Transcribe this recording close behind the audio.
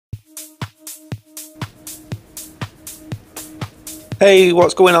Hey,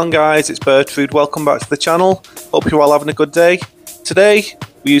 what's going on guys? It's Birdfood. Welcome back to the channel. Hope you're all having a good day. Today,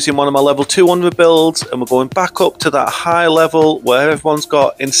 we're using one of my level 200 builds and we're going back up to that high level where everyone's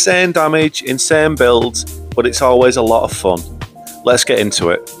got insane damage, insane builds, but it's always a lot of fun. Let's get into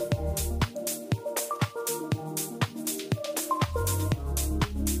it.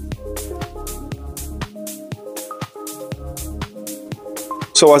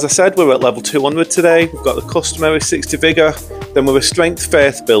 So as I said, we're at level 200 today. We've got the customary 60 vigour, then with a strength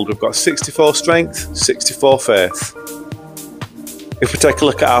faith build, we've got 64 strength, 64 faith. If we take a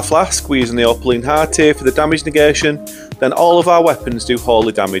look at our flask, we're using the opaline hard tier for the damage negation, then all of our weapons do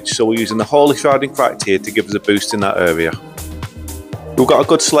holy damage, so we're using the holy shroud and crack tier to give us a boost in that area. We've got a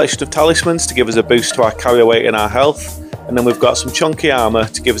good selection of talismans to give us a boost to our carrier weight and our health, and then we've got some chunky armour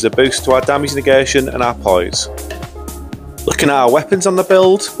to give us a boost to our damage negation and our poise. Looking at our weapons on the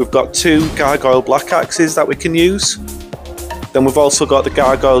build, we've got two gargoyle black axes that we can use. Then we've also got the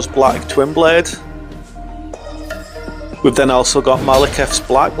gargoyle's black twin blade. We've then also got Malekith's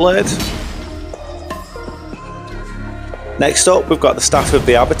black blade. Next up, we've got the staff of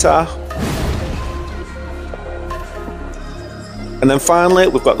the avatar. And then finally,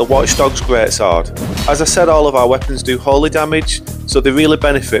 we've got the watchdog's greatsword. As I said, all of our weapons do holy damage, so they really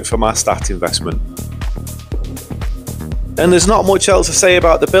benefit from our stat investment. And there's not much else to say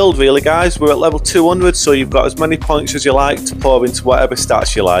about the build really guys. We're at level 200, so you've got as many points as you like to pour into whatever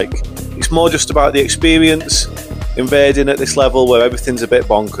stats you like. It's more just about the experience, invading at this level where everything's a bit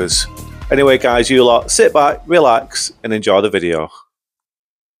bonkers. Anyway guys, you lot, sit back, relax and enjoy the video.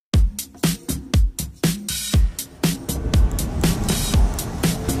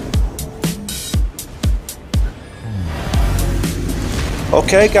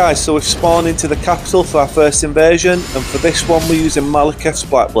 Okay guys, so we've spawned into the capital for our first invasion, and for this one we're using Malekith's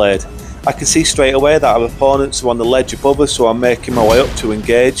black blade. I can see straight away that our opponents are on the ledge above us, so I'm making my way up to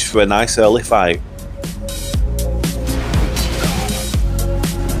engage for a nice early fight.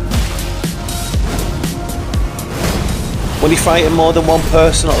 When you're fighting more than one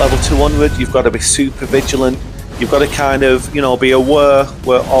person at level 200, you've got to be super vigilant. You've got to kind of, be aware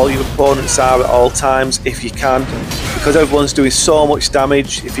where all your opponents are at all times if you can, because everyone's doing so much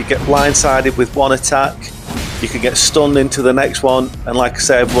damage. If you get blindsided with one attack, you can get stunned into the next one, and like I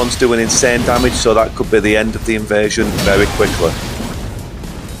say, everyone's doing insane damage, so that could be the end of the invasion very quickly.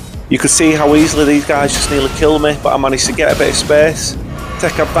 You could see how easily these guys just nearly killed me, but I managed to get a bit of space,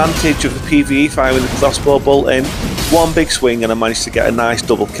 take advantage of the PvE firing the crossbow bolt in, one big swing, and I managed to get a nice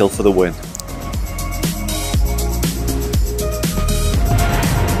double kill for the win.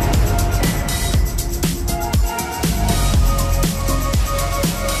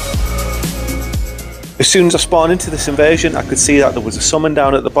 As soon as I spawned into this invasion, I could see that there was a summon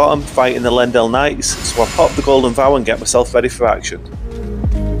down at the bottom fighting the Lendel Knights, so I popped the golden vow and get myself ready for action.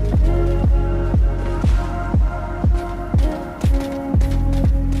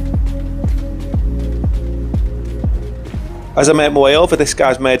 As I make my way over, this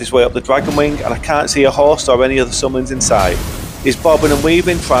guy's made his way up the Dragon Wing and I can't see a host or any other summons in sight. He's bobbing and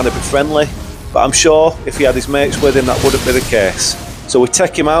weaving, trying to be friendly, but I'm sure if he had his mates with him that wouldn't be the case. So we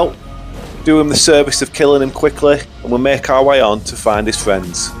take him out, do him the service of killing him quickly, and we make our way on to find his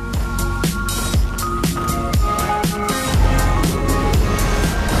friends.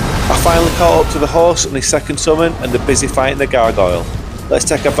 I finally caught up to the horse and his second summon, and they're busy fighting the gargoyle. Let's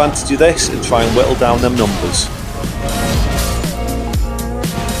take advantage of this and try and whittle down them numbers.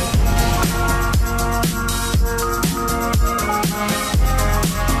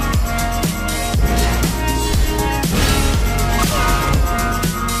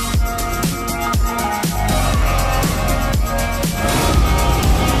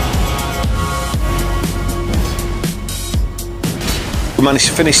 We managed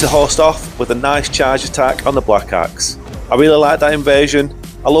to finish the host off with a nice charge attack on the black axe. I really like that invasion.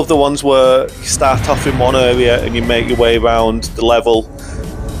 I love the ones where you start off in one area and you make your way around the level.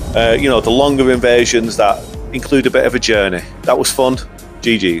 The longer invasions that include a bit of a journey. That was fun.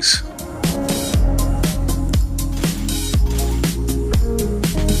 GG's.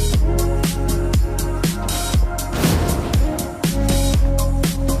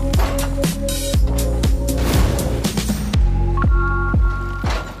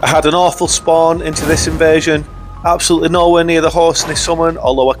 I had an awful spawn into this invasion, absolutely nowhere near the horse in his summon,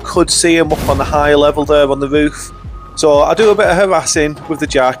 although I could see him up on the higher level there on the roof. So I do a bit of harassing with the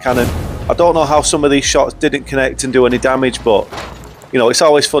jar cannon. I don't know how some of these shots didn't connect and do any damage, but it's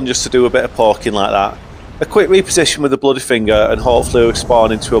always fun just to do a bit of poking like that. A quick reposition with the bloody finger and hopefully we'll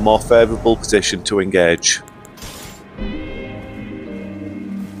spawn into a more favourable position to engage.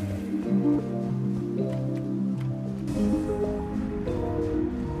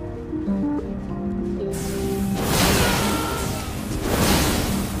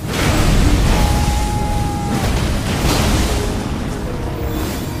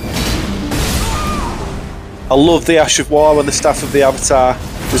 I love the Ash of War and the Staff of the Avatar.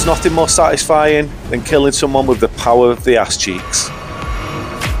 There's nothing more satisfying than killing someone with the power of the ass cheeks.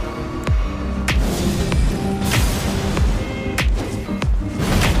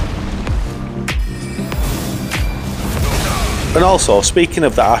 And also, speaking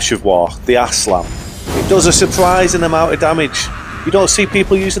of the Ash of War, the Ass Slam, it does a surprising amount of damage. You don't see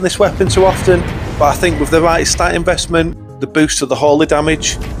people using this weapon too often, but I think with the right stat investment, the boost to the holy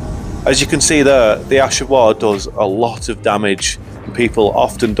damage, as you can see there, the Ash of War does a lot of damage and people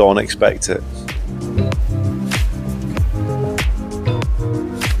often don't expect it.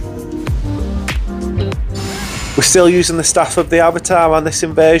 We're still using the Staff of the Avatar on this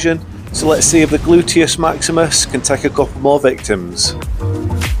invasion, so let's see if the Gluteus Maximus can take a couple more victims.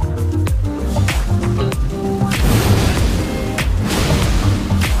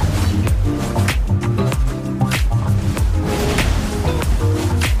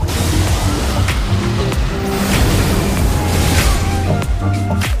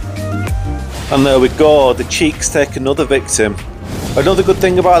 And there we go, the cheeks take another victim. Another good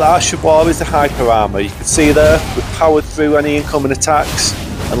thing about the Ash of War is the hyper armour. You can see there, we powered through any incoming attacks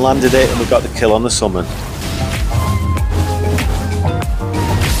and landed it, and we got the kill on the summon.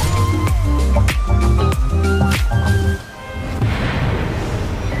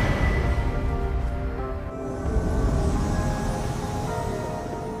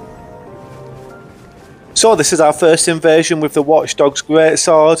 So this is our first invasion with the Watchdog's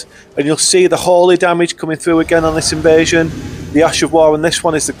Greatsword, and you'll see the holy damage coming through again on this invasion. The Ash of War on this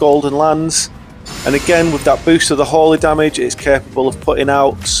one is the Golden Lands, and again with that boost of the holy damage, it's capable of putting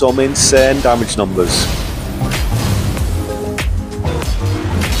out some insane damage numbers.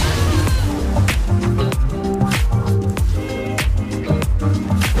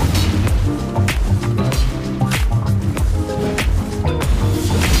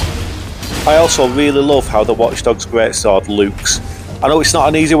 I also really love how the Watchdog's Greatsword looks. I know it's not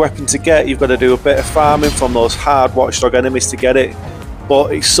an easy weapon to get, you've got to do a bit of farming from those hard Watchdog enemies to get it,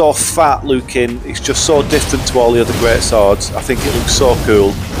 but it's so fat looking, it's just so different to all the other Greatswords. I think it looks so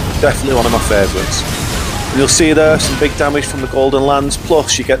cool, definitely one of my favourites. And you'll see there some big damage from the Golden Lands,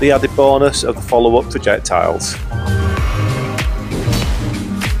 plus you get the added bonus of the follow-up projectiles.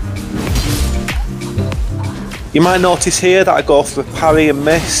 You might notice here that I go for a parry and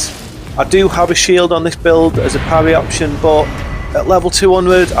miss. I do have a shield on this build as a parry option, but at level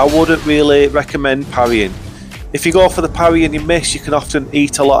 200 I wouldn't really recommend parrying. If you go for the parry and you miss, you can often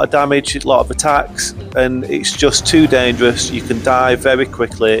eat a lot of damage, a lot of attacks, and it's just too dangerous. You can die very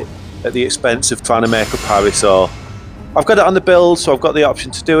quickly at the expense of trying to make a parry. So I've got it on the build, so I've got the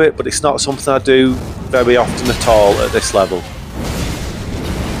option to do it, but it's not something I do very often at all at this level.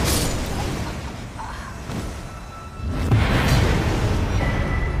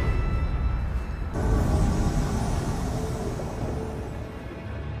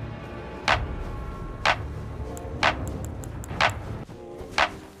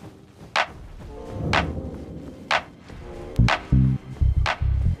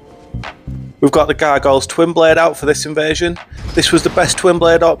 We've got the Gargoyle's Twin Blade out for this invasion. This was the best Twin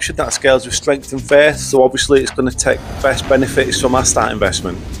Blade option that scales with Strength and Faith, so obviously it's going to take the best benefits from our start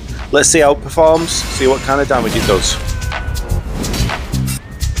investment. Let's see how it performs, see what kind of damage it does.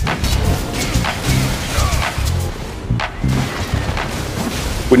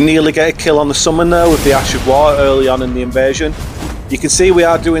 We nearly get a kill on the summon there with the Ash of War early on in the invasion. You can see we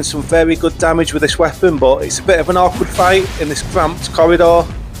are doing some very good damage with this weapon, but it's a bit of an awkward fight in this cramped corridor.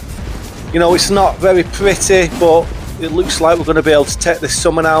 You know, it's not very pretty, but it looks like we're going to be able to take this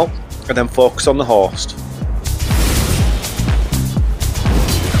summon out and then focus on the host.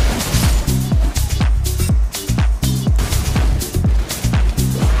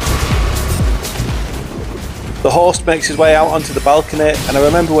 The host makes his way out onto the balcony, and I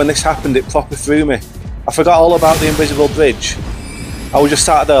remember when this happened it proper threw me. I forgot all about the invisible bridge. I was just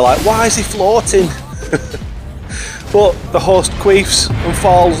sat there like, why is he floating? But the host queefs and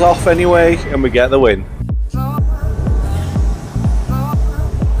falls off anyway, and we get the win.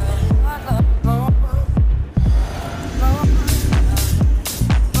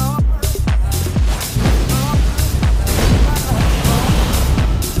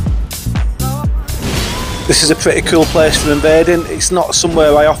 This is a pretty cool place for invading. It's not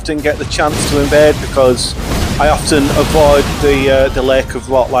somewhere I often get the chance to invade because I often avoid the Lake of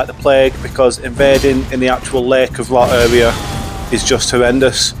Rot like the plague, because invading in the actual Lake of Rot area is just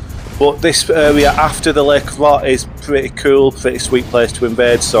horrendous. But this area after the Lake of Rot is pretty cool, pretty sweet place to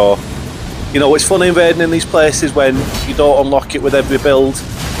invade. So, you know, it's fun invading in these places when you don't unlock it with every build.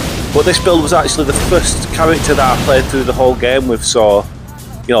 But this build was actually the first character that I played through the whole game with, so,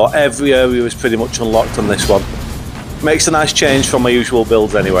 you You know, every area is pretty much unlocked on this one. Makes a nice change from my usual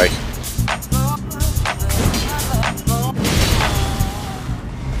builds anyway.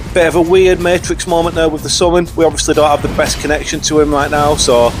 Bit of a weird Matrix moment there with the summon. We obviously don't have the best connection to him right now,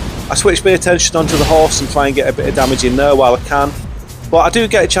 so I switched my attention onto the horse and try and get a bit of damage in there while I can. But I do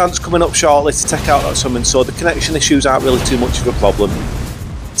get a chance coming up shortly to take out that summon, so the connection issues aren't really too much of a problem.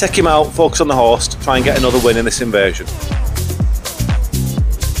 Take him out, focus on the horse to try and get another win in this invasion.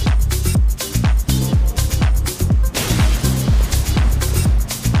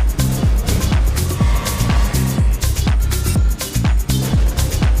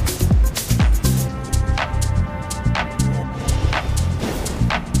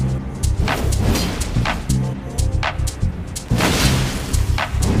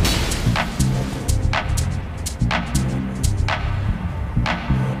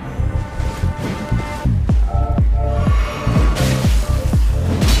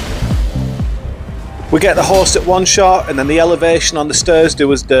 We get the horse at one shot, and then the elevation on the stairs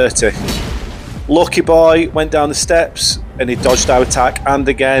do us dirty. Lucky boy went down the steps and he dodged our attack, and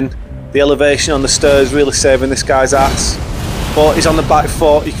again the elevation on the stairs really saving this guy's ass. But he's on the back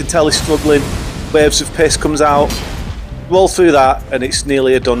foot, you can tell he's struggling. Waves of piss comes out. Roll through that and it's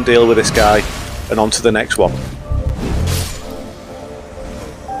nearly a done deal with this guy, and on to the next one.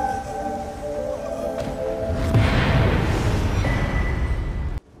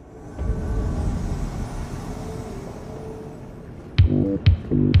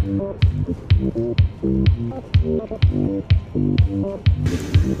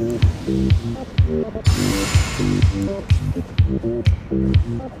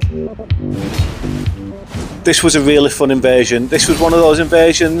 This was a really fun invasion. This was one of those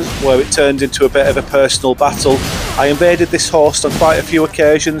invasions where it turned into a bit of a personal battle. I invaded this host on quite a few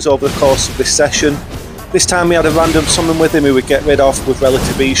occasions over the course of this session. This time we had a random summon with him who we'd get rid of with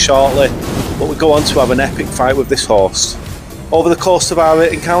relative ease shortly, but we go on to have an epic fight with this host. Over the course of our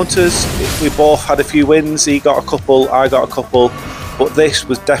encounters, we both had a few wins. He got a couple, I got a couple, but this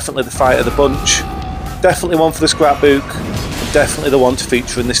was definitely the fight of the bunch. Definitely one for the scrapbook, and definitely the one to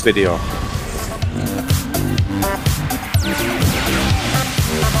feature in this video.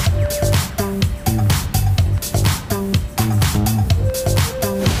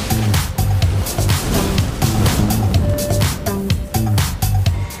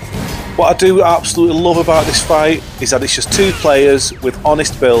 What I do absolutely love about this fight is that it's just two players with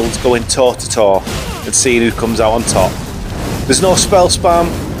honest builds going toe to toe and seeing who comes out on top. There's no spell spam,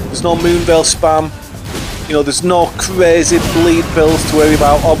 there's no Moonveil spam, you know, there's no crazy bleed builds to worry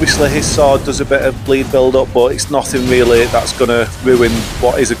about. Obviously his sword does a bit of bleed build up, but it's nothing really that's going to ruin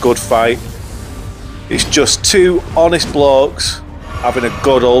what is a good fight. It's just two honest blokes having a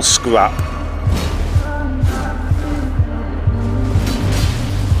good old scrap.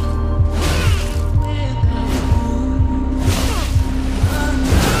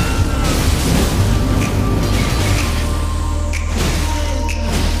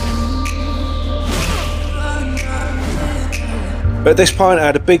 But at this point I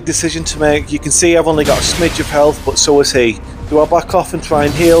had a big decision to make. You can see I've only got a smidge of health, but so has he. Do I back off and try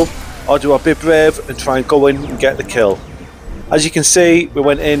and heal, or do I be brave and try and go in and get the kill? As you can see, we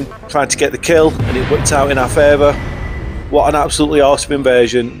went in trying to get the kill and it worked out in our favour. What an absolutely awesome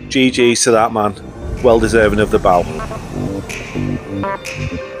invasion. GG's to that man. Well deserving of the bow.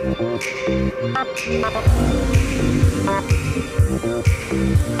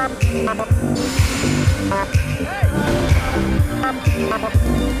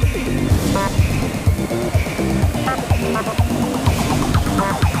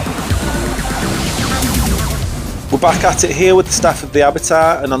 We're back at it here with the staff of the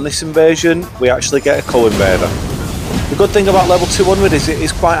Avatar, and on this invasion we actually get a co-invader. The good thing about level 200 is it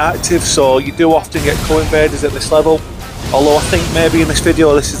is quite active, so you do often get co-invaders at this level. Although I think maybe in this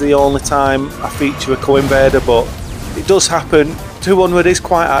video this is the only time I feature a co-invader, but it does happen. 200 is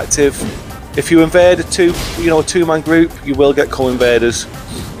quite active. If you invade a two-man group, you will get co-invaders.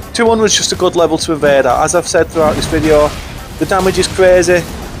 200 is just a good level to invade at. As I've said throughout this video, the damage is crazy.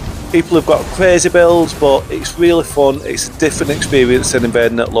 People have got crazy builds, but it's really fun. It's a different experience than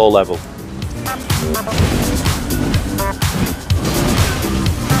invading at low level.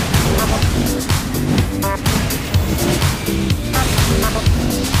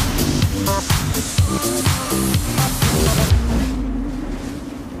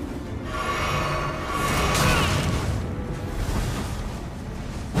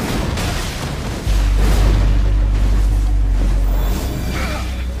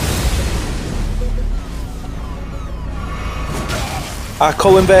 Our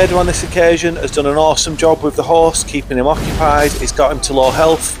co-invader on this occasion has done an awesome job with the horse, keeping him occupied. He's got him to low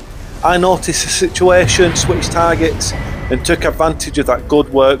health. I noticed the situation, switched targets, and took advantage of that good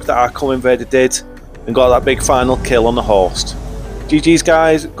work that our co-invader did and got that big final kill on the horse. GG's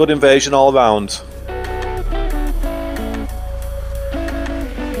guys, good invasion all around.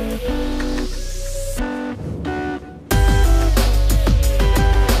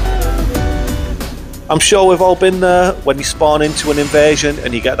 I'm sure we've all been there when you spawn into an invasion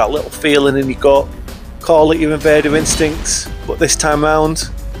and you get that little feeling in your gut. Call it your invader instincts, but this time round,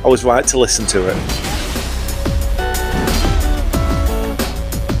 I was right to listen to it.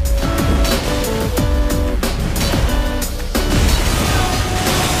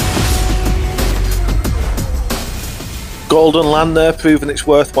 Golden land there, proving its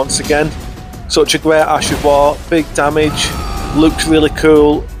worth once again. Such a great Ash of War, big damage, looks really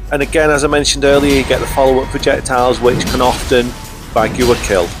cool. And again, as I mentioned earlier, you get the follow-up projectiles which can often bag you a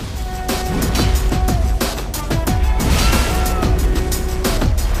kill.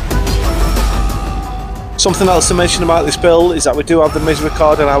 Something else to mention about this build is that we do have the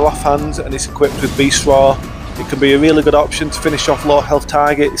Misericord in our offhand and it's equipped with Beast Roar. It can be a really good option to finish off low health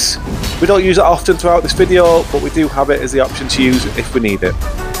targets. We don't use it often throughout this video, but we do have it as the option to use if we need it.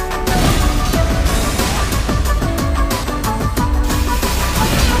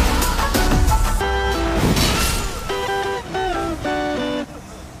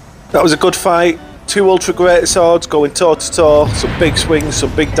 That was a good fight, 2 ultra great swords going toe to toe, some big swings,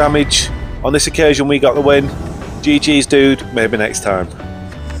 some big damage. On this occasion we got the win. GG's dude, maybe next time.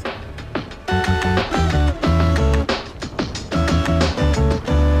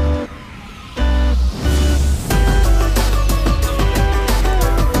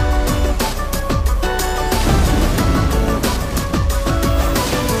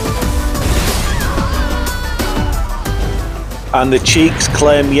 And the Cheeks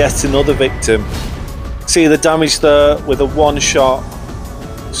claim yet another victim. See the damage there with a one shot.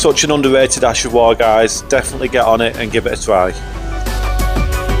 Such an underrated Ash of War, guys. Definitely get on it and give it a try.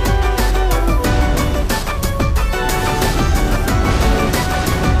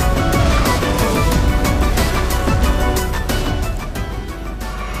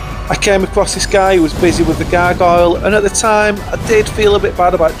 I came across this guy who was busy with the gargoyle, and at the time I did feel a bit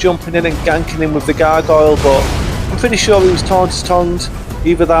bad about jumping in and ganking him with the gargoyle, but I'm pretty sure he was taunt-tongued.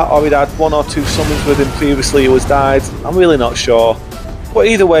 Either that or he'd had 1 or 2 summons with him previously who has died. I'm really not sure. But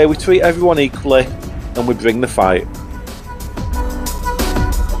either way, we treat everyone equally and we bring the fight.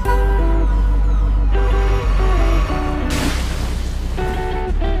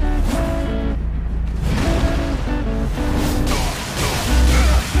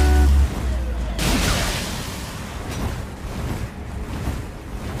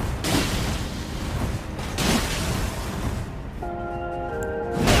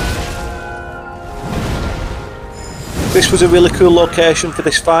 This was a really cool location for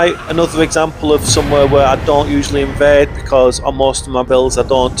this fight, another example of somewhere where I don't usually invade because on most of my builds I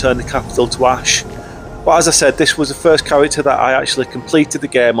don't turn the capital to ash. But as I said, this was the first character that I actually completed the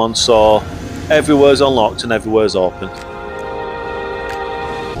game on, so everywhere's unlocked and everywhere's open.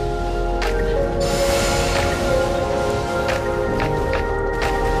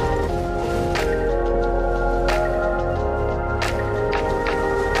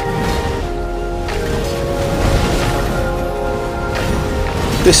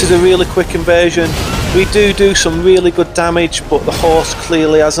 This is a really quick invasion. We do some really good damage, but the horse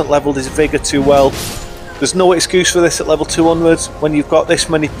clearly hasn't levelled his vigour too well. There's no excuse for this at level 200. When you've got this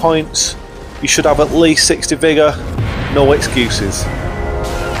many points, you should have at least 60 vigour. No excuses.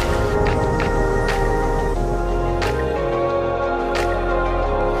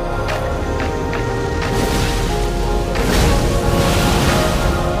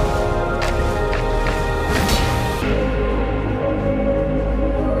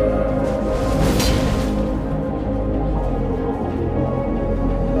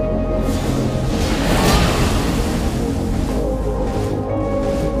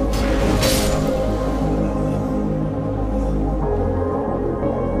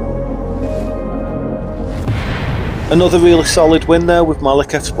 Another really solid win there with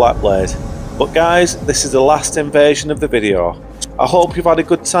Malekith's Blackblade. But guys, this is the last invasion of the video. I hope you've had a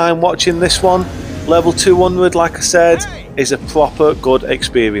good time watching this one. Level 200, like I said, is a proper good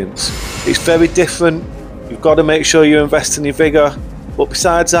experience. It's very different. You've got to make sure you invest in your vigour, but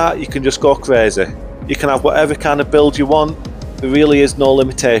besides that, you can just go crazy. You can have whatever kind of build you want. There really is no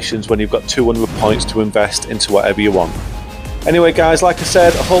limitations when you've got 200 points to invest into whatever you want. Anyway guys, like I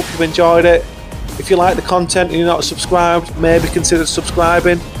said, I hope you've enjoyed it. If you like the content and you're not subscribed, maybe consider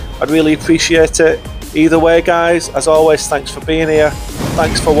subscribing. I'd really appreciate it. Either way guys, as always, thanks for being here,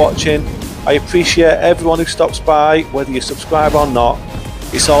 thanks for watching. I appreciate everyone who stops by, whether you subscribe or not.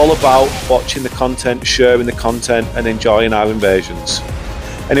 It's all about watching the content, sharing the content and enjoying our invasions.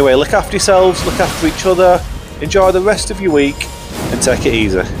 Anyway, look after yourselves, look after each other, enjoy the rest of your week and take it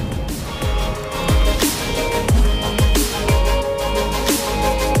easy.